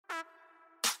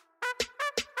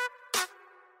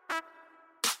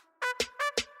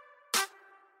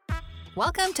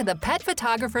Welcome to the Pet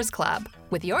Photographers Club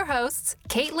with your hosts,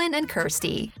 Caitlin and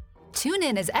Kirsty. Tune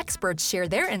in as experts share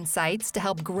their insights to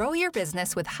help grow your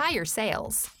business with higher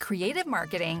sales, creative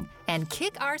marketing, and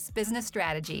kick-ass business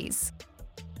strategies.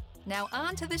 Now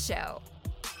on to the show.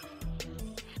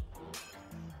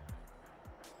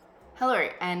 Hello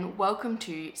and welcome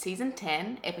to Season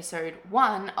 10, Episode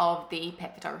 1 of the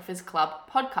Pet Photographers Club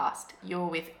podcast. You're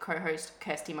with co-host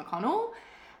Kirsty McConnell,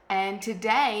 and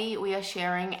today we are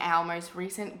sharing our most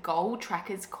recent Goal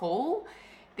Trackers call.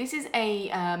 This is a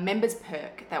members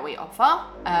perk that we offer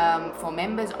for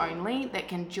members only that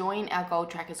can join our Goal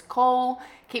Trackers call,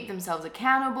 keep themselves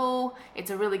accountable.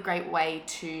 It's a really great way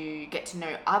to get to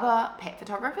know other pet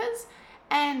photographers.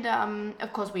 And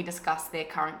of course, we discuss their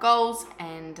current goals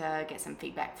and get some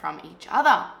feedback from each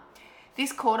other.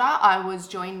 This quarter, I was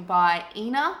joined by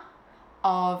Ina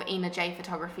of Ina J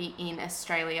Photography in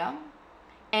Australia,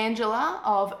 Angela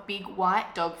of Big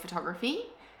White Dog Photography,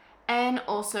 and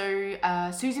also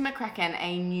Susie McCracken,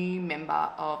 a new member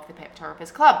of the Pet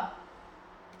Photographers Club.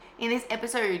 In this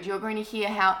episode, you're going to hear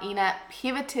how Ina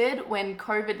pivoted when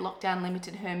COVID lockdown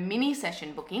limited her mini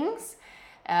session bookings.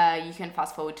 You can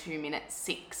fast forward to minute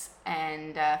 6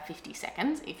 and 50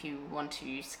 seconds if you want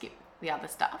to skip the other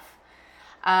stuff.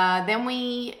 Then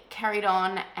we carried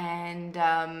on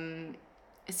and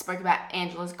spoke about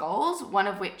Angela's goals, one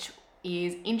of which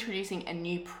is introducing a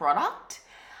new product.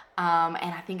 And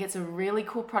I think it's a really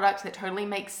cool product that totally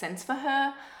makes sense for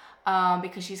her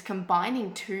because she's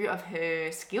combining two of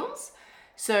her skills.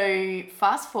 So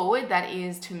fast forward, that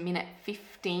is to minute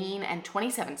 15 and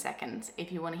 27 seconds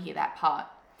if you want to hear that part.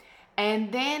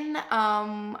 And then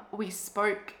we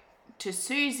spoke to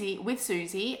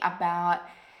Susie about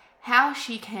how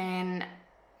she can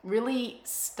really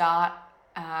start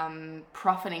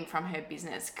profiting from her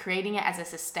business, creating it as a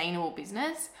sustainable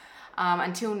business.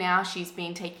 Until now, she's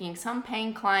been taking some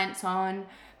paying clients on,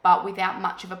 but without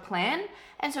much of a plan.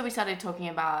 And so we started talking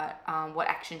about what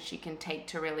actions she can take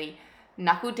to really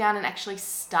knuckle down and actually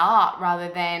start rather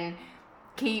than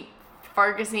keep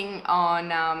focusing on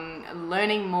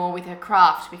learning more with her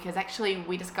craft, because actually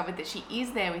we discovered that she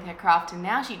is there with her craft and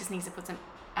now she just needs to put some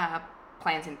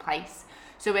plans in place.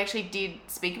 So we actually did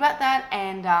speak about that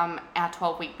and our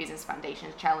 12-week business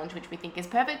foundations challenge, which we think is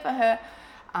perfect for her.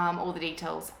 All the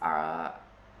details are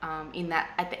in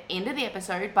that at the end of the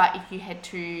episode, but if you head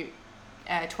to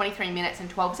 23 minutes and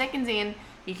 12 seconds in,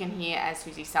 you can hear as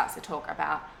Susie starts to talk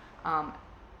about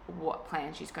what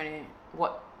plan she's going to,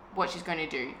 what she's going to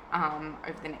do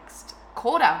over the next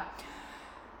quarter.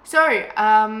 So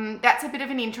that's a bit of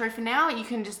an intro for now. You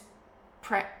can just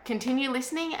continue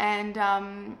listening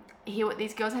and hear what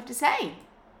these girls have to say.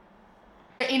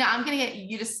 Ina, I'm going to get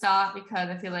you to start because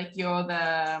I feel like you're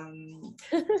the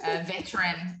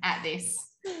veteran at this.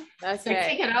 Okay. So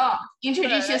kick it off.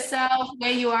 Introduce yourself,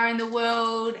 where you are in the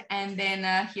world, and then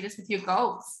hit us with your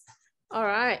goals. All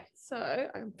right. So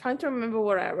I'm trying to remember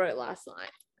what I wrote last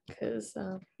night because,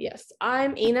 yes,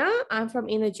 I'm Ina. I'm from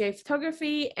Ina J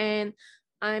Photography and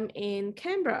I'm in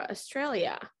Canberra,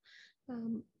 Australia.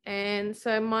 And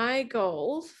so my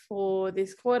goals for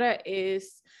this quarter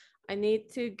is I need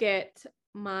to get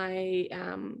my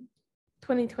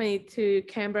 2022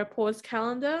 Canberra Pause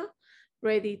calendar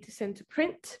ready to send to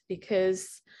print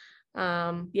because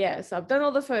so I've done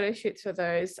all the photo shoots for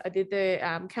those. I did the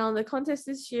calendar contest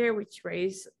this year, which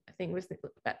raised, I think it was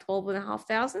about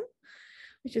 12,500,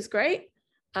 which is great.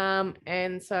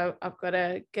 And so I've got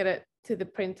to get it to the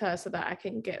printer so that I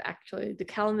can get actually the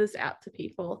calendars out to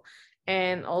people.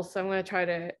 And also I'm going to try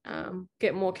to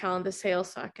get more calendar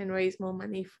sales so I can raise more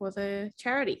money for the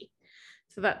charity.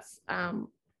 So that's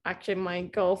actually my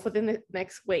goal for the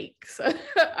next week. So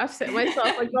I've set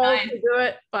myself a goal to do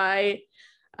it by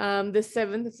the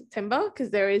 7th of September because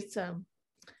there's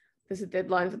a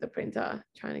deadline for the printer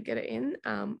trying to get it in.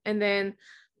 And then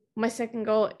my second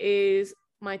goal is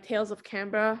my Tales of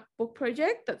Canberra book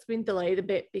project that's been delayed a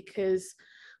bit because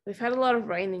we've had a lot of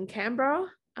rain in Canberra.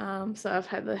 So I've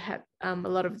had a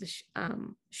lot of the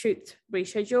shoots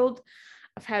rescheduled.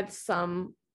 I've had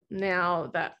some now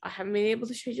that I haven't been able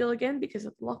to schedule again because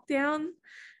of lockdown,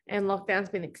 and lockdown's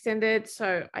been extended.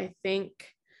 So I think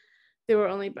there were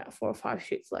only about 4 or 5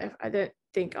 shoots left. I don't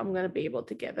think I'm going to be able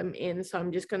to get them in. So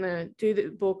I'm just going to do the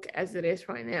book as it is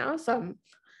right now. So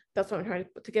that's what I'm trying to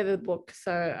put together the book.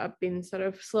 So I've been sort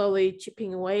of slowly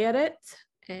chipping away at it,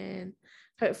 and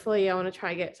hopefully I want to try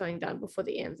and get something done before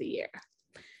the end of the year.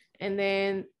 And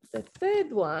then the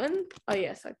third one, oh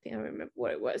yes, I think I remember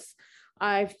what it was.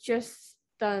 I've just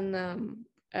done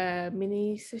a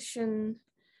mini session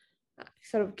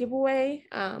sort of giveaway.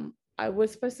 I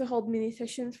was supposed to hold mini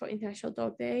sessions for International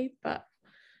Dog Day, but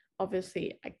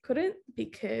obviously I couldn't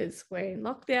because we're in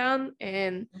lockdown,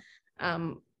 and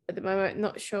at the moment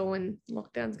not sure when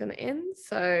lockdown's going to end.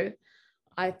 So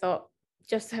I thought,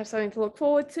 just to have something to look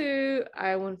forward to,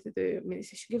 I wanted to do a mini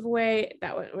session giveaway.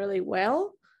 That went really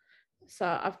well. So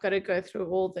I've got to go through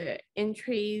all the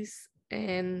entries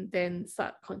and then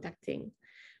start contacting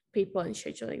people and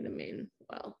scheduling them in.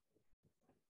 Well,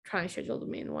 try and schedule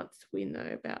them in once we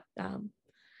know about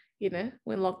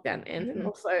when lockdown ends, and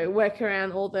also work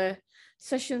around all the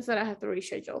sessions that I have to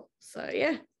reschedule. So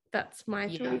yeah, that's my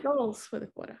 3 goals for the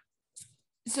quarter.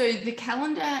 So the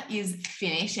calendar is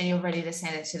finished and you're ready to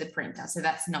send it to the printer. So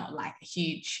that's not like a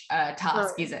huge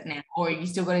task, is it now? Or you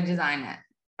still got to design it?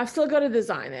 I've still got to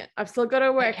design it. I've still got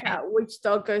to work out which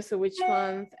dog goes to which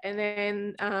month. And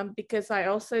then because I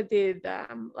also did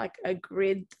like a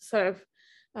grid, sort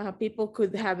of people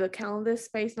could have the calendar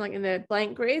space like in the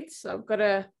blank grids. So I've got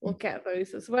to look at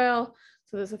those as well.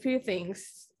 So there's a few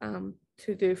things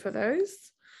to do for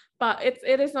those. But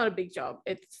it is not a big job.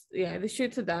 It's, the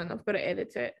shoots are done. I've got to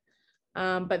edit it.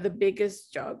 But the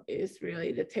biggest job is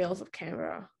really the Tales of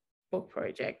Canberra book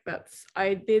project.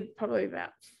 I did probably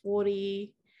about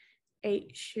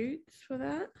 48 shoots for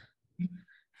that.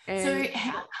 And so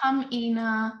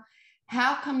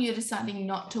how come you're deciding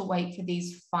not to wait for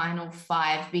these final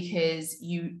 5 because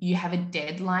you have a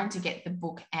deadline to get the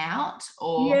book out?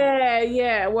 Or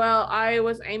well, I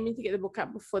was aiming to get the book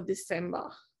out before December.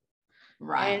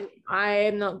 Right. And I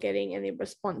am not getting any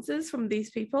responses from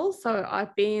these people. So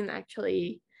I've been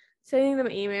actually sending them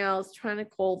emails, trying to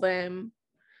call them.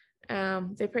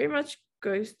 They're pretty much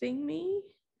ghosting me.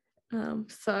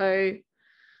 So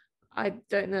I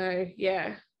don't know.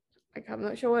 Yeah. Like, I'm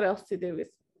not sure what else to do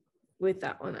with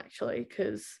that one, actually,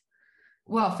 because...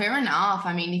 Well, fair enough.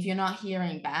 I mean, if you're not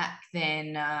hearing back,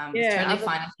 then it's totally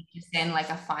fine if you just send like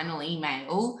a final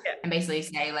email and basically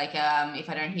say like, if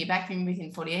I don't hear back from you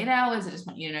within 48 hours, I just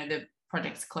want you to know the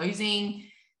project's closing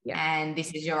and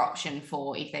this is your option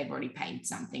for if they've already paid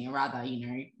something, or rather,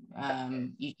 you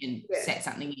can set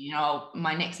something,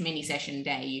 my next mini session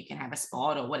day, you can have a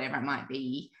spot or whatever it might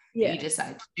be that you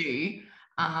decide to do.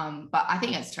 But I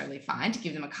think it's totally fine to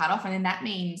give them a cutoff. And then that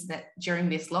means that during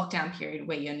this lockdown period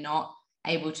where you're not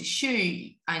able to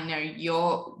shoot, I know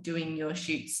you're doing your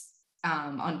shoots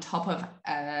on top of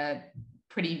a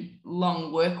pretty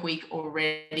long work week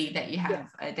already that you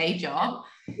have a day job.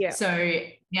 So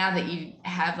now that you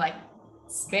have like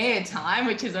spare time,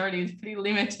 which is already pretty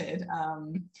limited,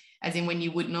 as in when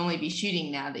you would normally be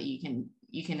shooting, now that you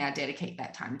can now dedicate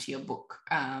that time to your book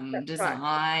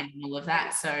design and all of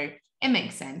that. So it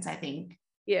makes sense, I think.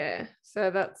 So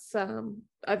that's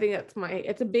I think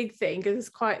it's a big thing because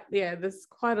it's there's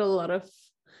quite a lot of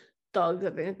dogs. I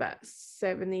think about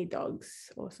 70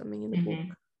 dogs or something in the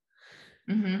book.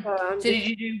 So did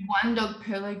you do one dog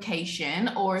per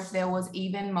location, or if there was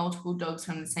even multiple dogs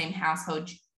from the same household,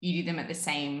 you did them at the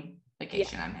same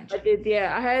location? I mentioned I did.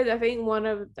 I think one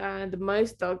of the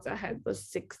most dogs I had was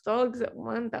 6 dogs at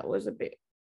one. That was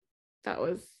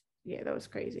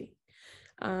crazy.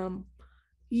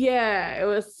 It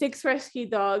was 6 rescue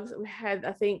dogs. We had,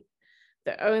 I think,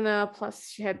 the owner plus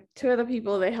she had 2 other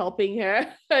people there helping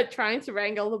her trying to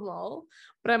wrangle them all,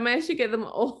 but I managed to get them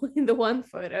all in the one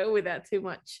photo without too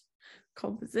much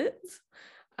composites.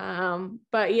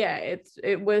 But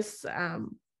it was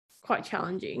quite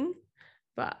challenging,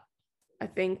 but I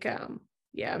think I'm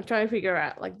trying to figure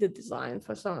out like the design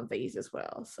for some of these as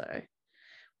well. So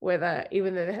whether,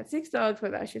 even though they had 6 dogs,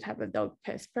 whether I should have a dog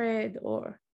per spread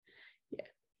or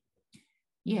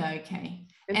okay.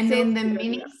 And then the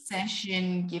mini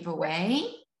session giveaway.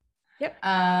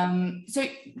 So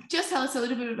just tell us a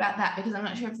little bit about that, because I'm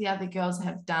not sure if the other girls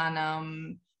have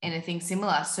done anything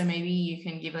similar. So maybe you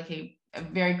can give like a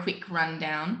very quick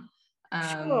rundown of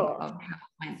how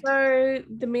it went. So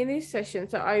the mini session,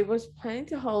 so I was planning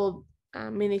to hold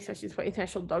mini sessions for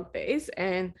International Dog Days,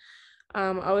 and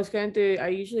I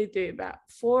usually do about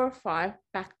 4 or 5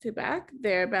 back to back.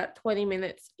 They're about 20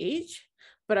 minutes each,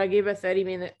 but I give a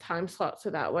 30-minute time slot, so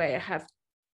that way I have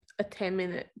a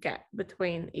 10-minute gap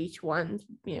between each one,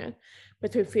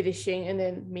 between finishing and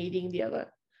then meeting the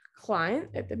other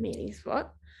client at the meeting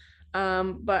spot.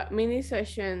 But mini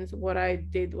sessions, what I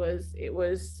did was,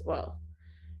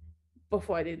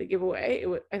 before I did the giveaway,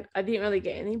 and I didn't really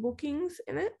get any bookings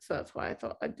in it, so that's why I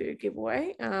thought I'd do a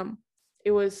giveaway.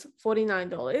 It was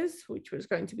 $49, which was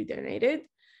going to be donated,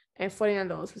 and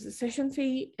 $49 was the session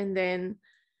fee, and then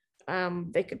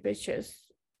they could purchase,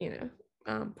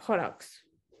 products.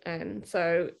 And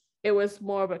so it was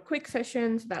more of a quick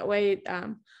session. So that way,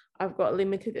 I've got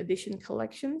limited edition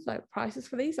collections, like prices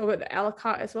for these. I've got the a la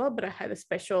carte as well, but I had a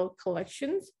special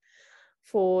collections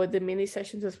for the mini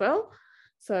sessions as well.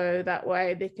 So that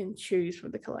way they can choose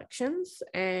from the collections.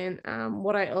 And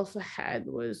what I also had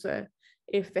was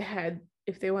if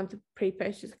they want to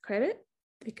pre-purchase a credit,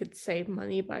 they could save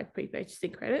money by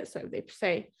pre-purchasing credit. So if they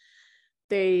say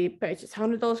they purchase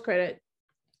 $100 credit,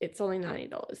 it's only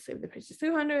 $90. So if they purchase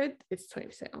 $200, it's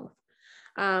 20% off.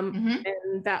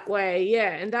 And that way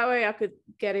I could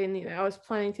get in, I was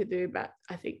planning to do about,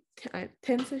 I think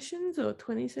 10 sessions or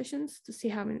 20 sessions to see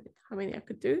how many I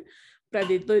could do, but I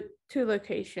did 2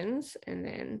 locations, and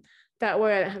then that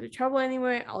way I don't have to travel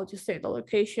anywhere. I'll just say the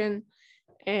location,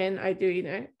 and I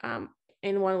do,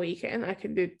 in one weekend I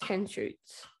can do 10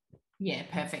 shoots. Yeah,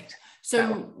 perfect.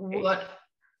 So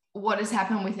what has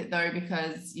happened with it though,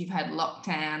 because you've had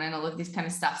lockdown and all of this kind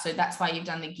of stuff, so that's why you've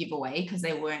done the giveaway, because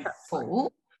they weren't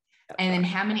full. And then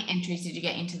how many entries did you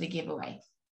get into the giveaway?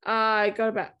 I got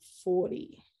about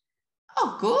 40.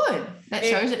 Oh, good. That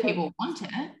shows that people want it.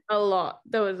 A lot.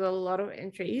 There was a lot of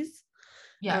entries.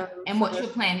 Yeah. And what's your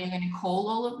plan? You're going to call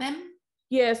all of them?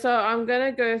 Yeah, so I'm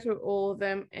gonna go through all of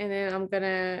them, and then I'm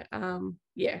gonna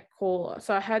call.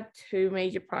 So I had 2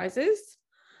 major prizes,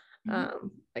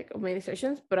 like mini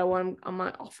sessions, but I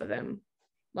might offer them,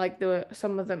 like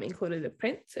some of them included the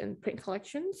prints and print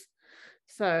collections.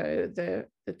 So the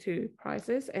 2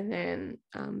 prizes, and then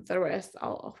the rest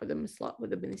I'll offer them a slot with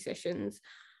the mini sessions.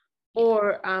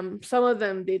 Or some of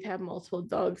them did have multiple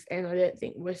dogs, and I didn't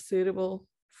think were suitable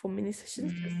for mini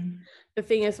sessions. The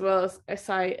thing as well is,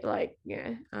 I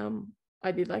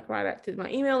did like write out to my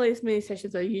email list. Mini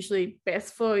sessions are usually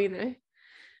best for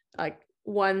like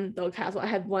one dog house. I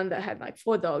had one that had like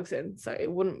 4 dogs, and so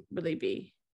it wouldn't really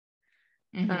be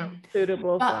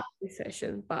suitable for a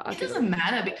session. But it doesn't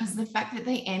matter, because the fact that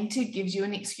they enter gives you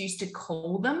an excuse to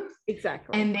call them.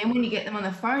 Exactly. And then when you get them on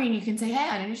the phone, you can say, hey,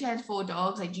 I noticed you had 4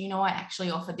 dogs. Like, do you know I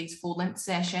actually offered these full length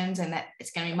sessions, and that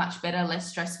it's going to be much better, less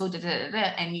stressful,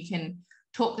 and you can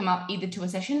talk them up either to a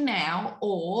session now,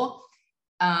 or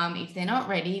if they're not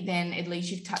ready, then at least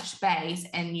you've touched base,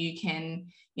 and you can,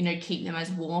 keep them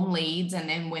as warm leads. And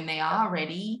then when they are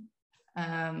ready,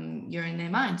 you're in their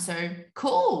mind. So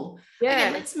cool. Yeah.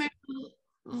 Okay, let's move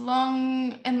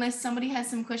along. Unless somebody has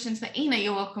some questions for Ina,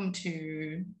 you're welcome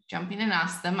to jump in and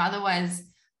ask them. Otherwise,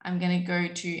 I'm going to go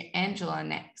to Angela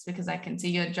next, because I can see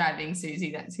you're driving,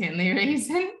 Susie. That's the only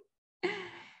reason.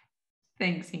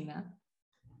 Thanks, Ina.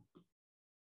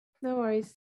 No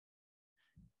worries.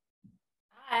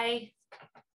 Hi.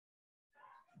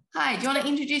 Hi, do you want to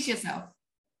introduce yourself?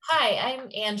 Hi, I'm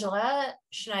Angela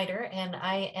Schneider, and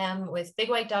I am with Big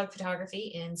White Dog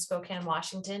Photography in Spokane,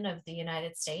 Washington of the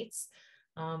United States,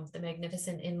 the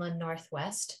magnificent inland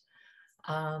Northwest.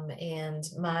 And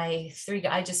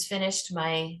I just finished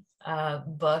my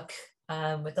book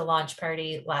with the launch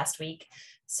party last week.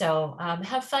 So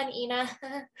have fun, Ina.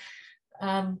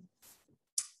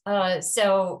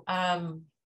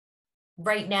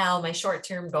 Right now, my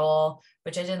short-term goal,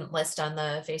 which I didn't list on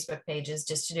the Facebook page, is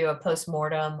just to do a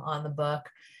post-mortem on the book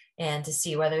and to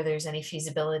see whether there's any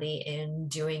feasibility in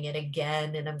doing it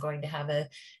again. And I'm going to have a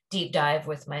deep dive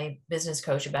with my business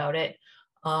coach about it.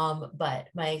 But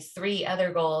my 3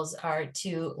 other goals are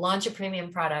to launch a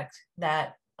premium product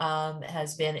that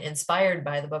has been inspired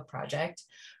by the book project,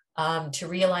 to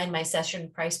realign my session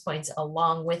price points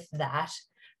along with that.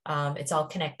 It's all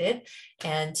connected,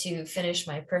 and to finish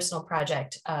my personal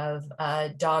project of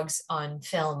dogs on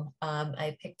film.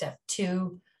 I picked up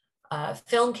 2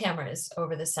 film cameras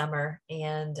over the summer,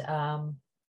 and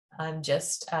I'm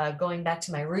just going back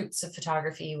to my roots of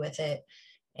photography with it.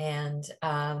 And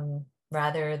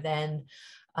rather than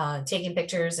taking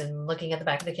pictures and looking at the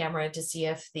back of the camera to see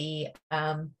if the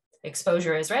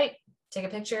exposure is right, take a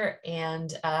picture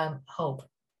and hope.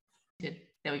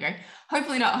 There we go.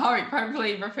 Hopefully not hope,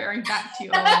 hopefully referring back to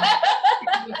your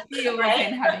field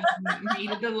and having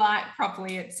needed the light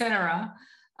properly, etc.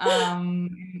 And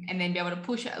then be able to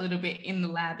push it a little bit in the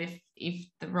lab if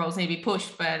the rolls need to be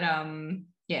pushed. But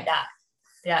yeah,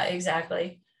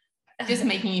 exactly. Just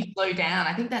making you slow down.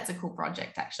 I think that's a cool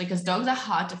project, actually, because dogs are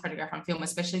hard to photograph on film,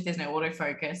 especially if there's no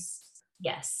autofocus.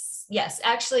 Yes,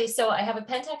 actually. So I have a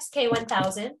Pentax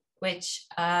K1000. which,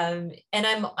 and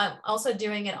I'm also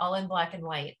doing it all in black and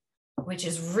white, which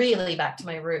is really back to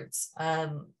my roots.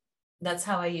 That's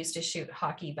how I used to shoot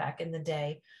hockey back in the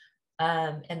day.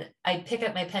 And I pick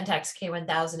up my Pentax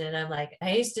K1000 and I'm like,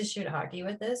 I used to shoot hockey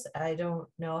with this. I don't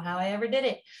know how I ever did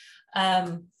it.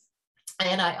 And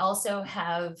I also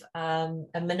have a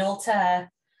Minolta,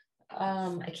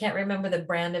 I can't remember the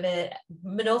brand of it,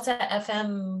 Minolta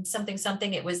FM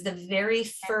something. It was the very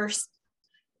first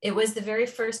it was the very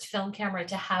first film camera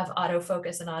to have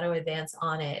autofocus and auto advance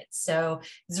on it. So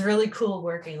it's really cool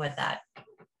working with that.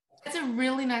 It's a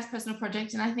really nice personal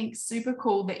project, and I think super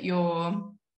cool that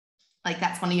you're like,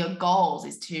 that's one of your goals,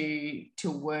 is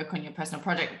to work on your personal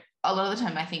project. A lot of the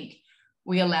time I think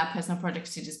we allow personal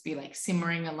projects to just be like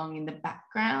simmering along in the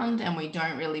background, and we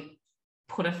don't really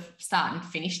put a start and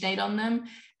finish date on them.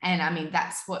 And I mean,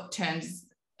 that's what turns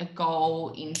a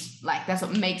goal into, like, that's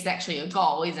what makes it actually a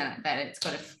goal, isn't it? That it's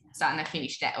got a start and a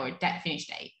finish date, or a finish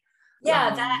date.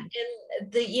 Yeah, that,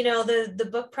 and the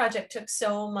book project took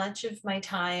so much of my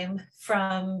time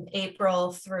from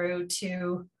April through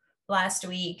to last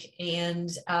week, and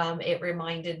it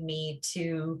reminded me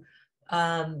to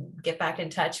get back in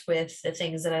touch with the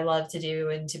things that I love to do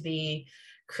and to be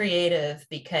creative,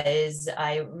 because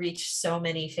I reached so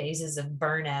many phases of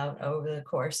burnout over the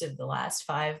course of the last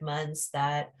 5 months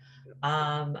that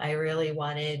I really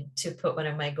wanted to put one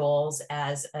of my goals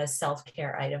as a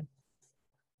self-care item.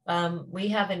 We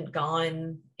haven't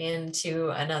gone into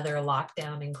another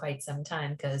lockdown in quite some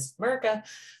time because Merca,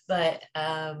 but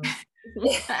no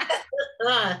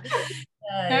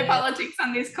politics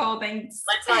on this call, thanks.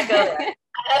 Let's not go there.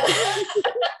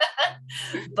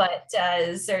 But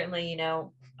certainly, you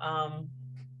know,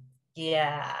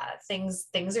 yeah,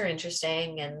 things are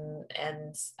interesting,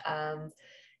 and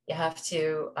you have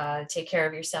to take care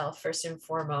of yourself first and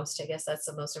foremost. I guess that's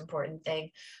the most important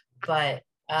thing. But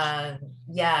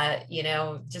yeah, you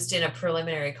know, just in a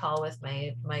preliminary call with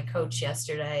my coach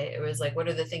yesterday, it was like, what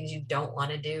are the things you don't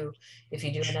want to do if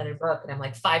you do another book? And I'm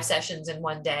like, 5 sessions in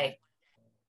one day.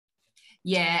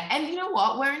 Yeah, and you know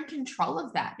what, we're in control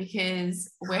of that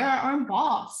because we're our own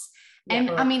boss.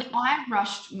 And I mean, I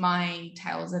rushed my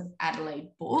Tales of Adelaide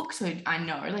book, so I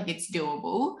know, like, it's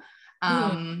doable.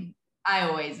 I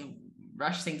always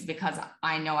rush things because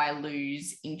I know I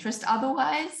lose interest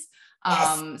otherwise.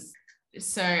 Yes.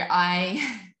 So I'm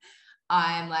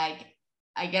like,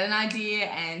 I get an idea,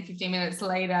 and 15 minutes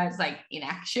later, it's like in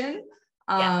action.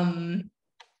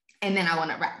 And then I want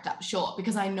it wrapped up short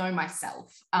because I know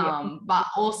myself. But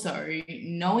also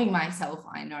knowing myself,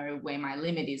 I know where my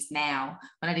limit is now.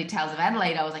 When I did Tales of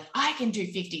Adelaide, I was like, I can do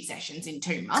 50 sessions in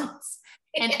 2 months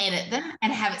and edit them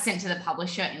and have it sent to the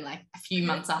publisher in like a few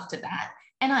months after that.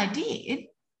 And I did,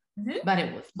 but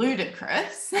it was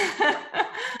ludicrous.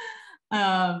 So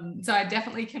I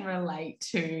definitely can relate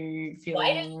to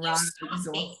feeling rather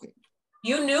exhausted.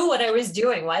 You knew what I was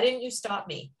doing. Why didn't you stop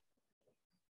me?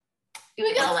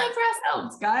 We gotta learn for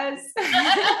ourselves, guys.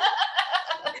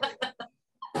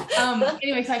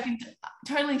 Anyway, so I can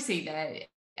totally see that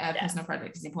personal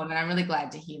project is important. And I'm really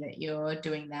glad to hear that you're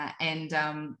doing that. And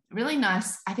really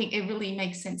nice. I think it really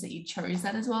makes sense that you chose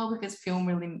that as well, because film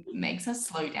really makes us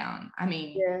slow down. I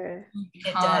mean,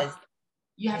 it does.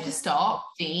 You have to stop,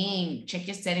 think, check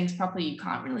your settings properly. You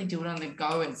can't really do it on the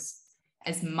go as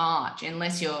much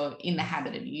unless you're in the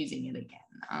habit of using it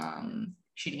again,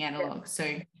 shooting analog.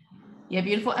 So yeah,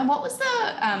 beautiful. And what was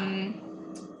the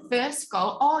first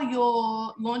goal? Oh,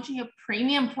 you're launching a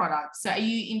premium product. So are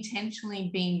you intentionally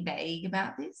being vague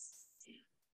about this?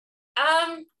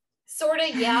 Sort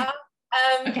of, yeah.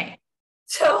 Okay.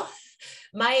 So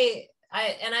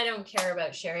I don't care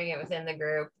about sharing it within the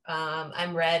group.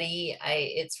 I'm ready.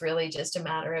 It's really just a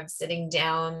matter of sitting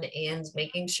down and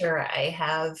making sure I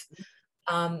have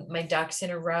my ducks in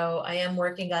a row. I am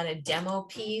working on a demo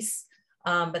piece,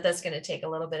 but that's going to take a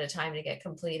little bit of time to get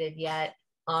completed yet.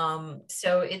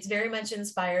 So it's very much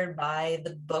inspired by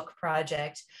the book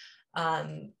project.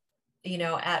 You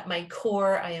know, at my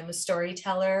core, I am a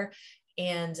storyteller,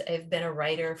 and I've been a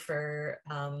writer for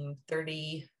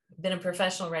been a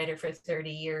professional writer for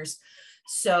 30 years.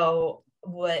 So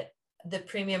what the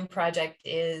premium project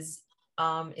is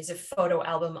a photo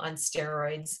album on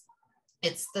steroids.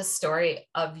 It's the story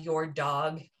of your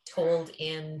dog told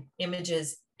in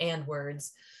images and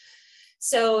words.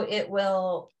 So it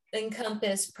will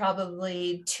encompass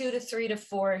probably 2 to 3 to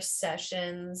 4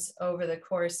 sessions over the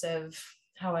course of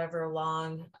however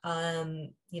long.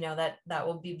 You know, that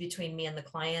will be between me and the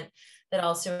client. That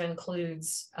also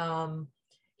includes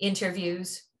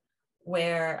interviews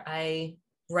where I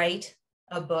write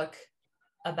a book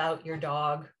about your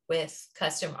dog with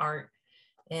custom art,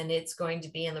 and it's going to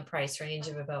be in the price range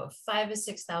of about $5,000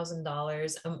 to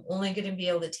 $6,000. I'm only going to be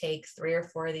able to take 3 or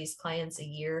 4 of these clients a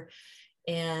year,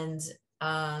 and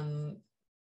I'm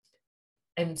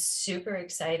super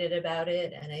excited about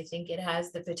it, and I think it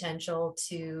has the potential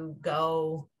to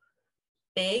go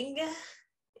big.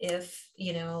 If,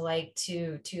 you know, like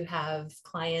to have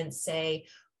clients say,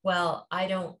 well,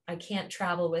 I can't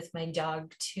travel with my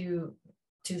dog to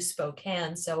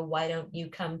Spokane, so why don't you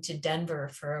come to Denver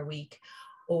for a week?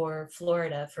 or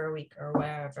Florida for a week or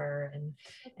wherever.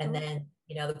 And then,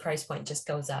 you know, the price point just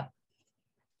goes up.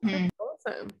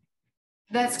 Awesome.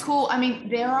 That's cool. I mean,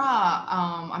 there are,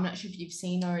 I'm not sure if you've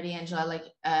seen already, Angela, like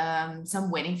some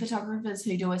wedding photographers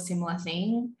who do a similar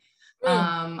thing.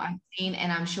 I've seen,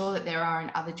 and I'm sure that there are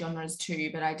in other genres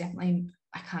too, but I can't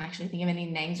actually think of any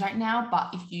names right now. But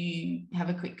if you have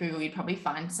a quick Google, you'd probably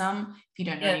find some if you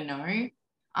don't already know.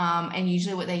 And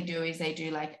usually what they do is they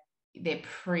do like their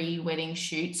pre-wedding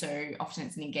shoot. So often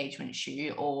it's an engagement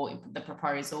shoot or the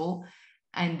proposal.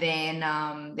 And then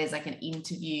there's like an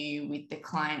interview with the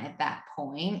client at that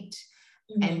point.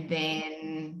 And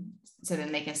then, so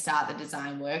then they can start the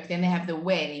design work. Then they have the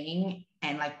wedding.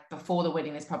 And like before the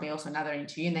wedding, there's probably also another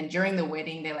interview. And then during the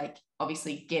wedding, they're like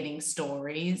obviously getting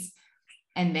stories.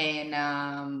 And then,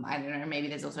 I don't know, maybe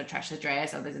there's also trash the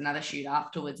dress or there's another shoot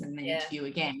afterwards and then interview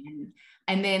again.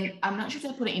 And then I'm not sure if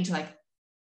they put it into like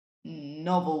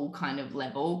novel kind of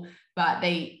level, but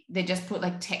they just put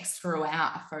like text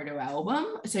throughout a photo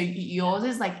album. So yours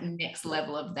is like next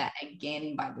level of that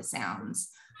again by the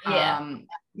sounds.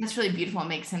 That's really beautiful. It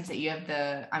makes sense that you have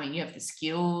the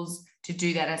skills to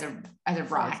do that as a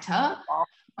writer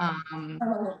and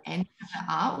the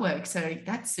artwork. So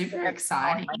that's super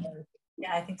exciting.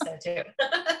 Yeah, I think so too.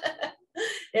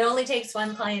 It only takes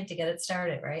one client to get it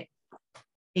started, right?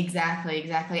 Exactly.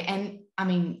 And I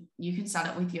mean, you can start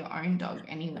it with your own dog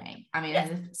anyway. I mean, as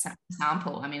a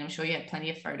sample, I mean, I'm sure you have plenty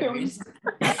of photos.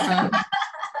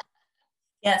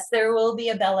 Yes, there will be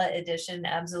a Bella edition,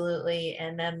 absolutely.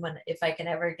 And then if I can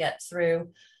ever get through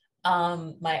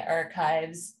my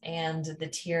archives and the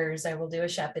tiers, I will do a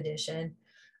Shep edition.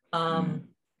 So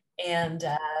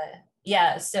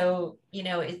you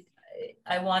know,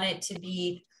 I want it to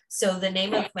be, so the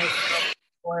name of my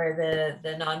for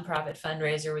the nonprofit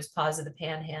fundraiser was Paws of the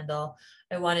Panhandle.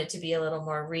 I want it to be a little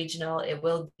more regional. It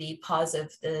will be Paws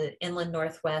of the Inland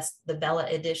Northwest, the Bella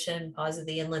edition, Paws of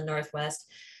the Inland Northwest,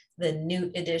 the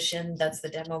Newt edition. That's the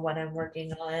demo one I'm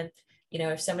working on. You know,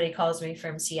 if somebody calls me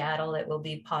from Seattle, it will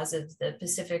be Paws of the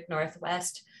Pacific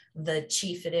Northwest, the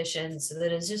Chief edition, so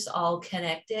that it's just all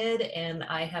connected. And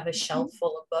I have a shelf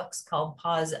full of books called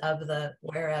Paws of the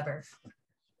Wherever.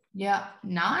 Yeah,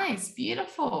 nice,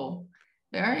 beautiful.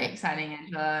 Very exciting,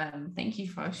 Angela. Thank you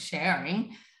for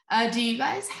sharing. Do you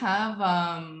guys have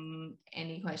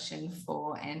any question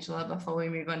for Angela before we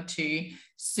move on to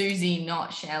Susie,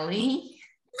 not Shelley?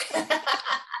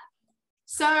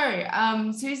 So,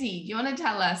 Susie, do you want to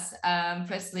tell us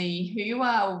firstly who you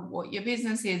are, what your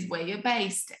business is, where you're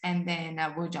based, and then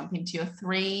we'll jump into your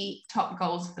 3 top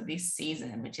goals for this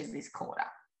season, which is this quarter.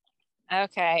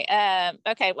 Okay.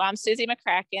 Well, I'm Susie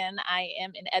McCracken. I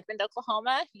am in Edmond,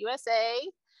 Oklahoma, USA.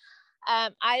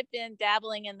 I've been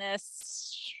dabbling in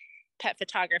this pet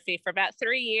photography for about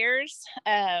 3 years.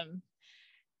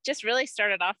 Just really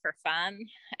started off for fun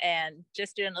and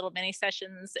just doing little mini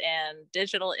sessions and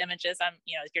digital images. I'm,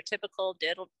 your typical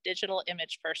digital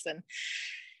image person.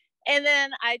 And then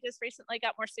I just recently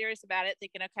got more serious about it,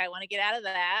 thinking, okay, I want to get out of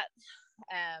that.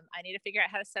 I need to figure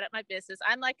out how to set up my business.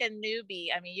 I'm like a newbie.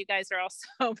 I mean, you guys are all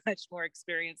so much more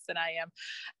experienced than I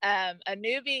am. A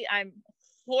newbie, I'm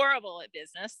horrible at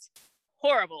business,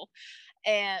 horrible.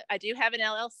 And I do have an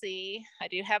LLC. I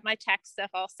do have my tax stuff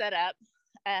all set up.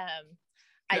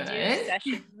 I do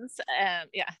sessions.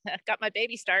 I've got my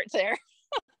baby start there.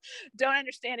 Don't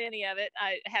understand any of it.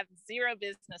 I have zero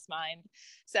business mind.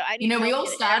 So I need we all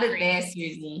started there,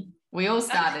 Susie. We all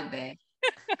started there.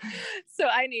 So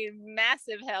I need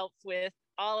massive help with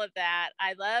all of that.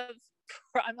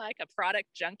 I'm like a product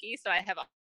junkie. So I have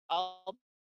all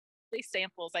these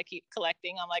samples I keep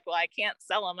collecting. I'm like, well, I can't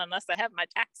sell them unless I have my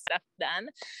tax stuff done.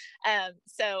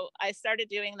 So I started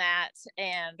doing that,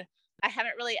 and I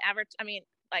haven't really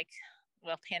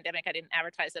pandemic, I didn't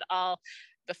advertise at all.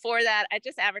 Before that, I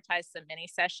just advertised some mini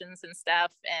sessions and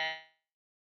stuff, and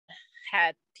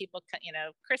had people,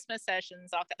 Christmas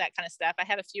sessions, all that kind of stuff. I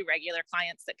have a few regular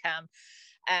clients that come,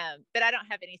 but I don't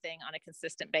have anything on a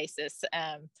consistent basis.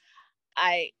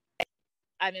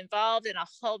 I'm involved in a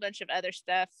whole bunch of other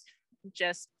stuff,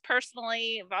 just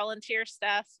personally, volunteer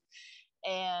stuff,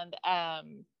 and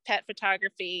pet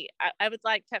photography. I would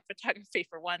like pet photography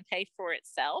for one, pay for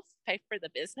itself, pay for the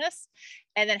business,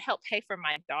 and then help pay for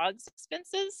my dog's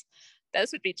expenses.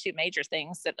 Those would be 2 major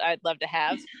things that I'd love to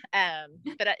have.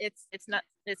 But it's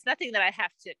nothing that I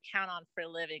have to count on for a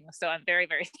living. So I'm very,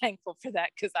 very thankful for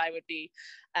that, because I would be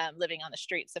living on the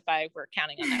streets if I were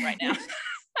counting on that right now.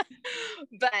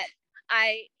 But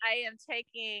I am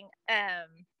taking,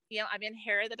 I'm in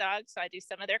Hair of the Dog, so I do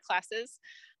some of their classes.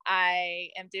 I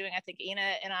am doing, I think Ina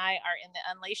and I are in the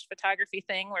Unleashed photography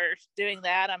thing. We're doing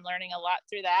that. I'm learning a lot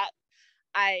through that.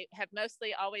 I have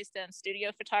mostly always done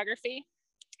studio photography.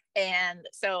 And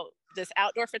so this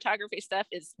outdoor photography stuff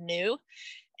is new,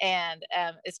 and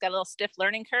it's got a little stiff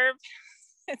learning curve.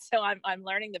 So I'm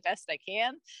learning the best I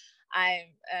can.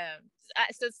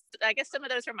 So I guess some of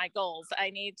those are my goals.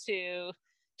 I need to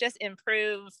just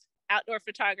improve outdoor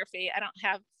photography. I don't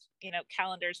have,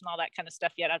 calendars and all that kind of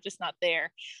stuff yet. I'm just not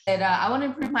there. And, I want to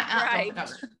improve my outdoor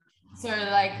photography. So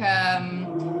like,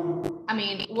 I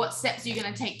mean, what steps are you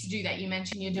going to take to do that? You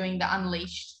mentioned you're doing the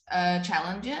Unleashed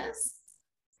challenges.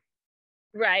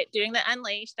 Right. Doing the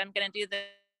Unleashed. I'm going to do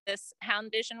this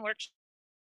Hound Vision workshop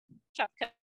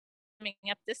coming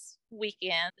up this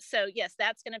weekend. So yes,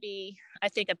 that's going to be, I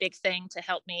think, a big thing to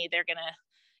help me. They're going to,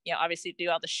 obviously do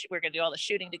we're going to do all the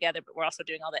shooting together, but we're also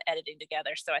doing all the editing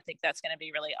together. So I think that's going to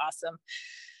be really awesome.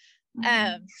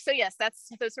 So yes,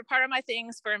 those are part of my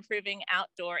things for improving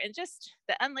outdoor, and just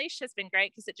the Unleashed has been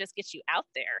great because it just gets you out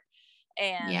there,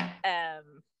 and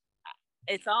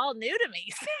it's all new to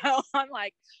me. So I'm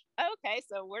like, okay,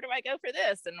 so where do I go for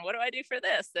this? And what do I do for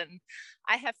this? And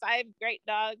I have 5 great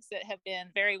dogs that have been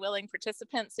very willing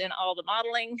participants in all the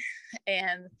modeling.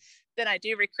 And then I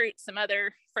do recruit some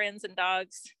other friends and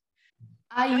dogs.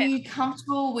 Are you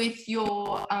comfortable with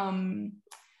your,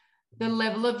 the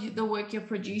level of the work you're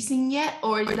producing yet?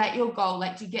 Or is that your goal?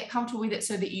 Like, to get comfortable with it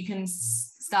so that you can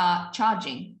start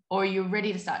charging, or are you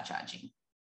ready to start charging?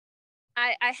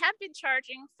 I have been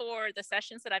charging for the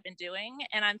sessions that I've been doing,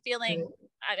 and I'm feeling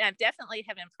I definitely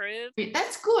have improved.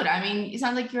 That's good. I mean, it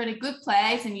sounds like you're at a good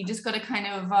place, and you just got to kind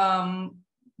of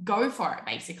go for it,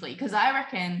 basically. Because I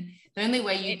reckon the only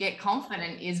way you get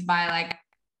confident is by like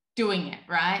doing it,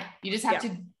 right? You just have to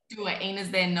do it. Ina's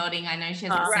there nodding. I know she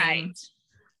has the same.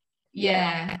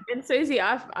 Yeah. And Susie,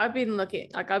 I've been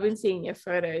looking, like I've been seeing your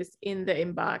photos in the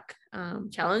Embark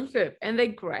challenge group, and they're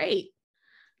great.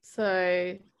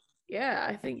 So yeah,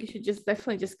 I think you should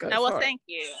definitely just go. Oh, well, thank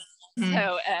you.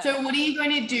 So what are you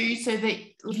going to do so that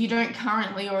if you don't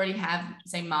currently already have,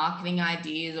 say, marketing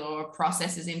ideas or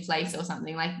processes in place or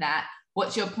something like that,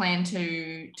 what's your plan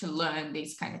to learn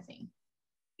these kind of things?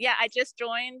 Yeah, I just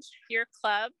joined your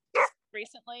club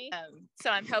recently. So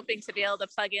I'm hoping to be able to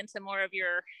plug into more of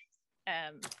your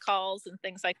calls and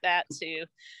things like that to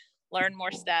learn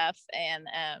more stuff. And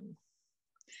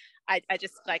I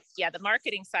just like, the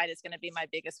marketing side is going to be my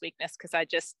biggest weakness because I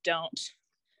just don't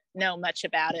know much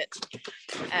about it.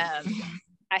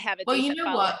 I have a decent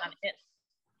following on it.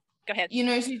 Go ahead.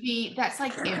 Susie, that's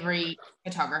like every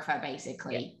photographer,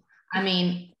 basically. I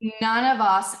mean, none of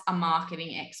us are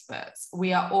marketing experts.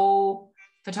 We are all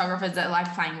photographers that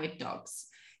like playing with dogs.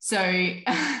 So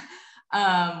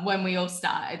when we all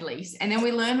start, at least, and then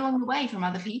we learn along the way from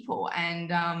other people, and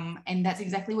that's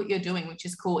exactly what you're doing, which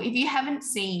is cool. If you haven't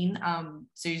seen,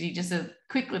 Susie, just a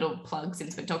quick little plug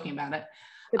since we're talking about it.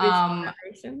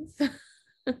 Foundations.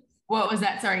 What was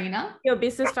that? Sorry, Ina? Your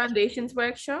business foundations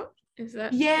workshop, is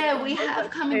that? Yeah, we have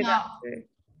coming up.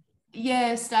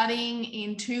 Yeah, starting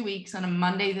in 2 weeks on a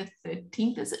Monday, the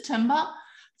 13th of September,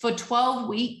 for 12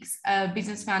 weeks,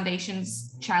 business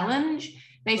foundations challenge.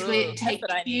 Basically, it takes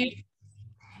you.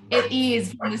 It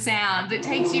is from the sound. It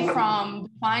takes you from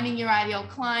finding your ideal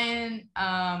client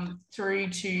through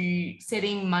to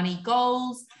setting money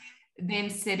goals, then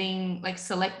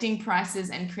selecting prices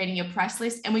and creating your price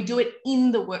list. And we do it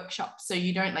in the workshop. So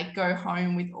you don't like go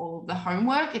home with all the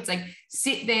homework. It's like,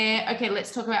 sit there. Okay,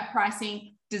 let's talk about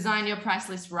pricing, design your price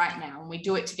list right now. And we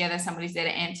do it together. Somebody's there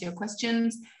to answer your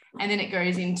questions. And then it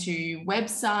goes into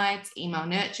websites, email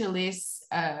nurture lists,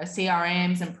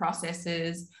 CRMs and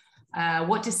processes,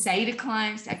 what to say to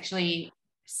clients to actually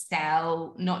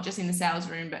sell, not just in the sales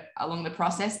room, but along the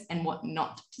process, and what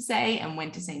not to say and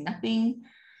when to say nothing.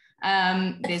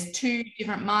 There's 2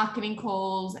 different marketing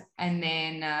calls, and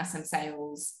then some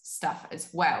sales stuff as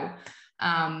well.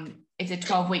 It's a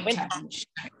 12-week challenge.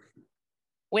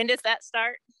 When does that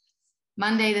start?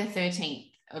 Monday, the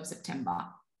 13th of September.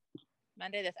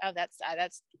 Monday,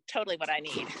 that's totally what I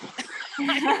need.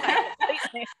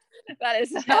 That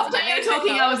is. After you were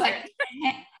talking, I was like,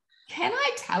 can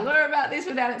I tell her about this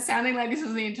without it sounding like this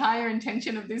was the entire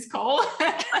intention of this call?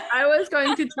 I was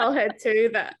going to tell her too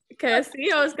that,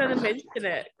 Kirsty, I was going to mention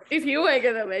it. If you were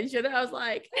going to mention it, I was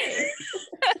like, hey.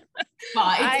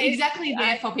 But it's exactly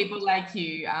there for people like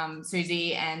you,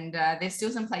 Susie, and there's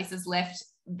still some places left.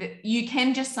 That you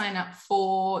can just sign up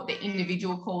for the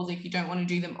individual calls if you don't want to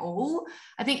do them all.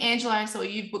 I think, Angela, I saw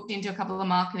you've booked into a couple of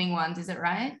marketing ones. Is it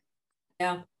right?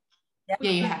 Yeah.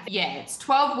 Yeah, you have. Yeah, it's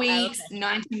 12 weeks,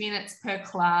 90 minutes per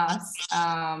class.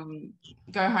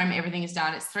 Go home, everything is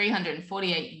done. It's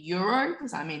 €348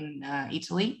 because I'm in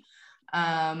Italy.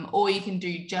 or you can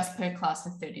do just per class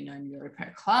for €39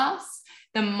 per class.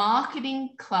 The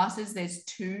marketing classes, there's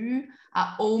 2,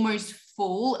 are almost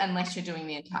full unless you're doing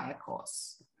the entire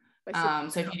course.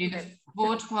 So if you do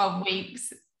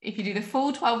the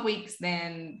full 12 weeks,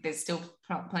 then there's still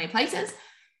plenty of places.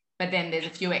 But then there's a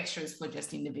few extras for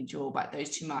just individual, but those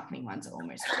 2 marketing ones are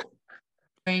almost full.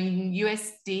 In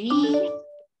USD,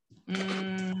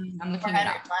 I'm looking it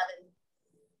up.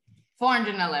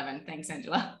 411. Thanks,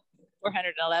 Angela.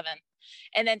 411.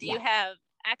 And then do you have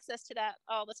access to that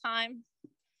all the time?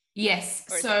 Yes.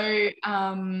 So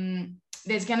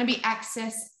there's going to be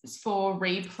access for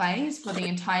replays for the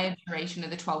entire duration of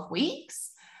the 12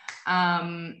 weeks.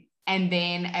 And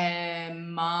then a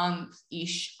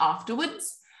month-ish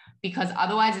afterwards, because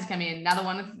otherwise it's going to be another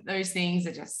one of those things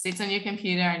that just sits on your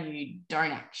computer and you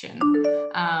don't action.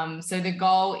 So the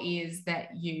goal is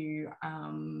that you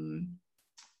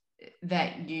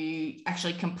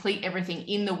actually complete everything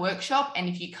in the workshop. And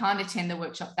if you can't attend the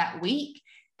workshop that week,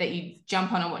 that you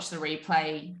jump on and watch the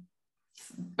replay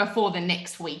before the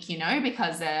next week,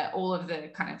 because all of the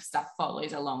kind of stuff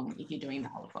follows along if you're doing the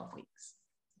whole 12 weeks.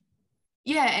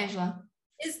 Yeah, Angela.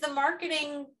 Is the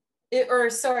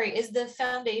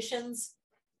foundations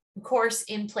course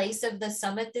in place of the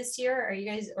summit this year? Are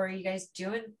you guys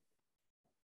doing?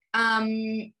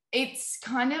 It's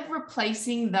kind of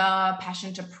replacing the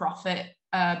Passion to Profit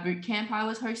boot camp I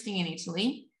was hosting in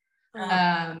Italy.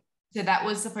 So that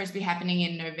was supposed to be happening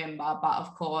in November, but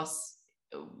of course,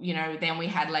 then we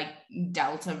had like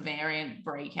Delta variant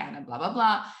breakout and blah, blah,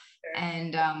 blah. Sure.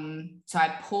 And so I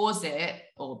paused it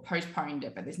or postponed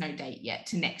it, but there's no date yet,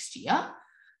 to next year.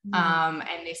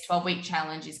 And this 12-week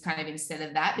challenge is kind of instead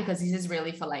of that, because this is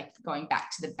really for like going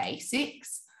back to the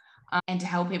basics and to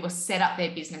help people set up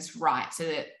their business right. So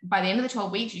that by the end of the 12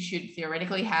 weeks, you should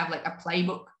theoretically have like a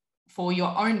playbook for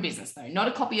your own business, though, not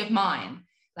a copy of mine,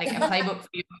 like a playbook for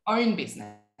your own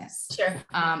business. Sure.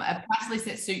 A price list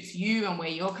that suits you and where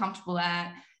you're comfortable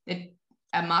at,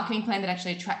 a marketing plan that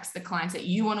actually attracts the clients that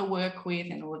you want to work with,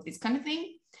 and all of this kind of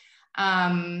thing.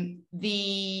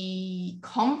 The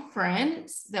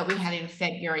conference that we had in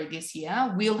February this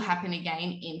year will happen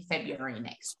again in February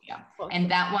next year. And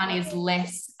that one is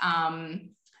less, as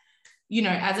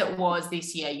it was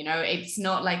this year, it's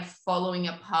not like following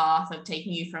a path of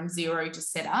taking you from zero to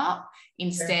set up.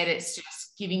 Instead, it's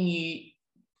just giving you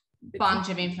a bunch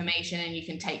of information and you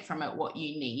can take from it what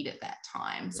you need at that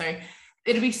time. So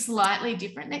it'll be slightly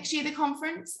different next year, the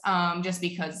conference, just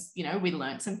because, we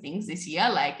learned some things this year,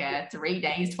 like 3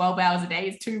 days, 12 hours a day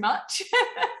is too much.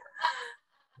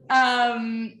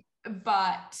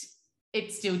 But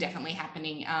it's still definitely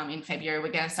happening in February.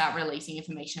 We're going to start releasing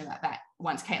information about that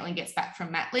once Caitlin gets back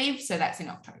from mat leave. So that's in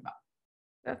October.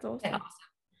 That's awesome.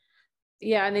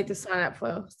 Yeah, I need to sign up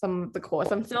for some of the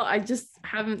course. I just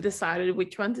haven't decided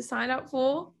which one to sign up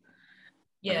for.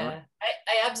 Yeah,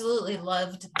 I absolutely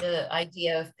loved the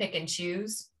idea of pick and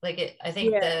choose. I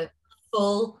think the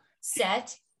full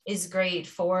set is great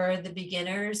for the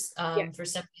beginners, for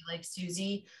somebody like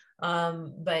Susie.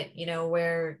 But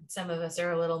where some of us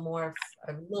are a little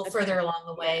further along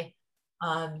the way.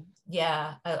 I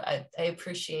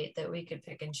appreciate that we could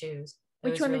pick and choose.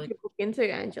 Which one did you look into,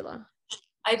 Angela?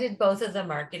 I did both of the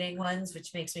marketing ones,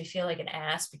 which makes me feel like an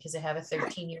ass because I have a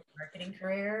 13-year marketing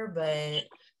career, but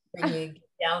when you get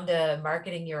down to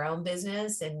marketing your own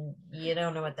business and you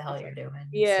don't know what the hell you're doing.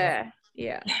 Yeah. So.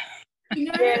 Yeah.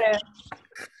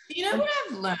 What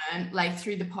I've learned, like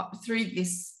through the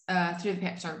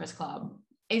Pet Photographers Club,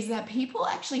 is that people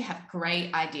actually have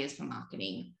great ideas for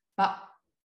marketing, but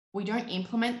we don't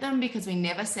implement them because we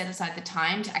never set aside the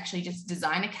time to actually just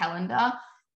design a calendar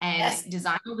and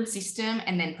design all the system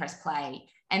and then press play.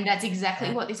 And that's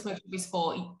exactly what this workshop is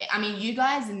for. I mean, you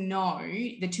guys know,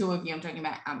 the two of you, I'm talking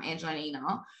about Angela and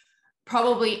Ina,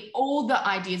 probably all the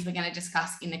ideas we're going to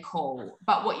discuss in the call.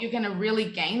 But what you're going to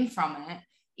really gain from it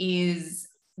is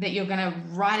that you're going to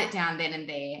write it down then and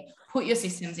there, put your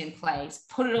systems in place,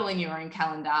 put it all in your own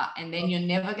calendar, and then you're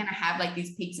never going to have like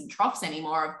these peaks and troughs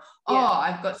anymore of,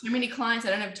 I've got so many clients, I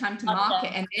don't have time to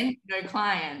market, and then no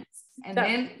clients. And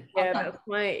that's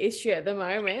my issue at the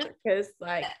moment, because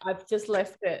like I've just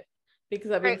left it because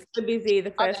I've been so busy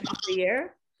the first half of the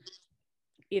year.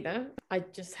 I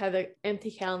just had an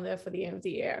empty calendar for the end of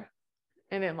the year,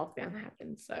 and then lockdown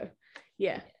happened. So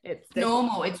it's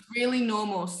normal. It's really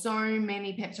normal. So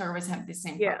many pet photographers have the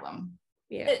same problem.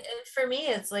 Yeah. For me,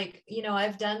 it's like,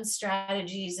 I've done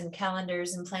strategies and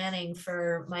calendars and planning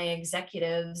for my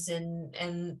executives and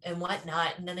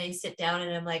whatnot. And then I sit down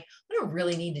and I'm like, I don't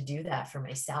really need to do that for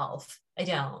myself. I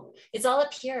don't. It's all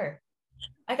up here.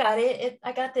 I got it.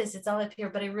 I got this. It's all up here,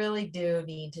 but I really do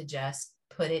need to just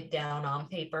put it down on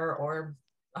paper or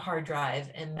a hard drive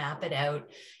and map it out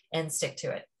and stick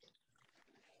to it.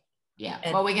 Yeah,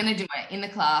 well, we're going to do it in the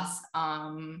class,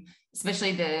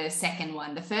 especially the second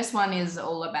one. The first one is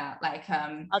all about like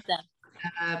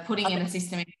putting in a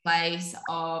system in place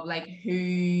of like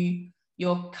who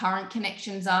your current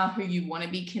connections are, who you want to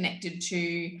be connected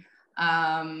to,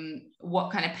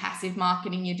 what kind of passive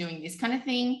marketing you're doing, this kind of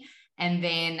thing, and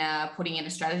then putting in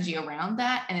a strategy around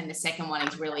that. And then the second one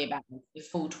is really about the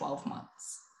full 12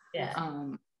 months. Yeah.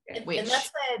 And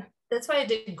that's why I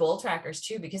did goal trackers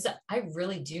too, because I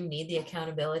really do need the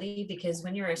accountability, because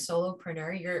when you're a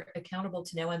solopreneur, you're accountable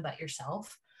to no one but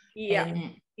yourself. Yeah.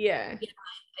 And, yeah.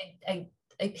 I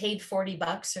paid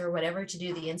 $40 or whatever to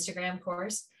do the Instagram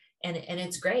course. And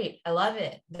it's great. I love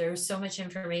it. There's so much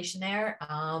information there.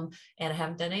 And I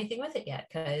haven't done anything with it yet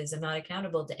because I'm not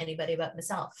accountable to anybody but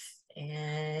myself.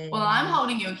 And well, I'm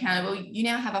holding you accountable. You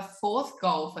now have a fourth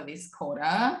goal for this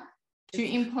quarter, to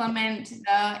implement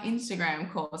the Instagram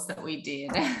course that we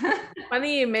did.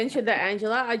 Funny you mentioned that,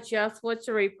 Angela. I just watched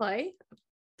a replay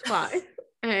twice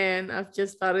and I've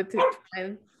just started to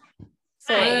plan.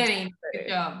 So good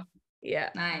job. Yeah.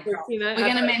 Nice. You know, we're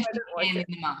going to mention it in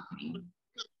the marketing.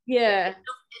 Yeah.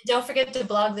 Don't forget to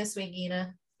blog this week,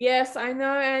 Ina. Yes, I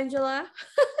know, Angela.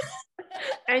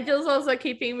 Angela's also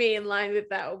keeping me in line with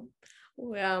that.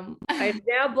 I've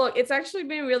now blogged. It's actually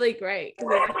been really great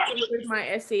because with my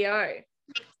SEO.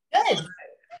 Good.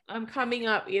 I'm coming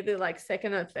up either like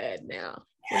second or third now.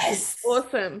 Yes.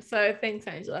 Awesome. So thanks,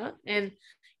 Angela. And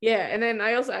yeah, and then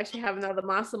I also actually have another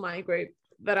mastermind group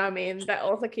that I'm in that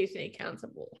also keeps me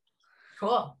accountable.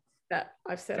 Cool. That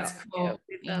I've set That's up cool.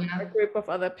 with a group of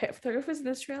other pet photographers in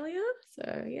Australia.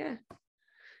 So yeah.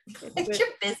 You're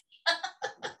busy.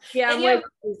 Yeah, I'm way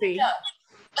busy.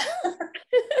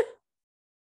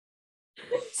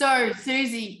 So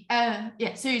Susie,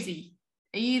 Susie,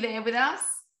 are you there with us?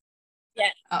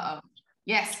 Yeah.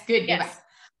 Yes, good. Yes.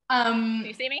 Do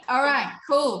you see me? All right,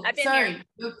 cool. I've been so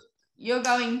here. you're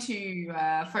going to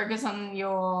focus on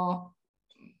your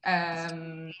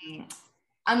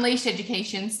unleashed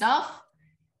education stuff,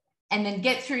 and then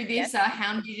get through this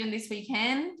Hound Vision this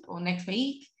weekend or next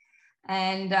week,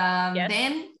 and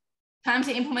then time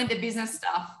to implement the business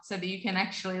stuff so that you can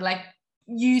actually like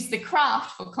use the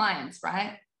craft for clients,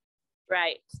 right?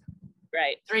 Right.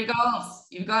 3 goals.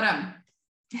 You've got them.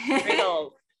 3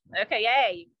 goals. Okay,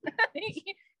 yay.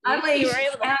 You were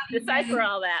able to decipher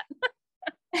all that.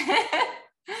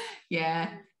 Yeah,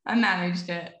 I managed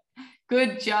it.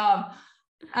 Good job.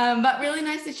 But really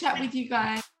nice to chat with you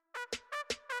guys.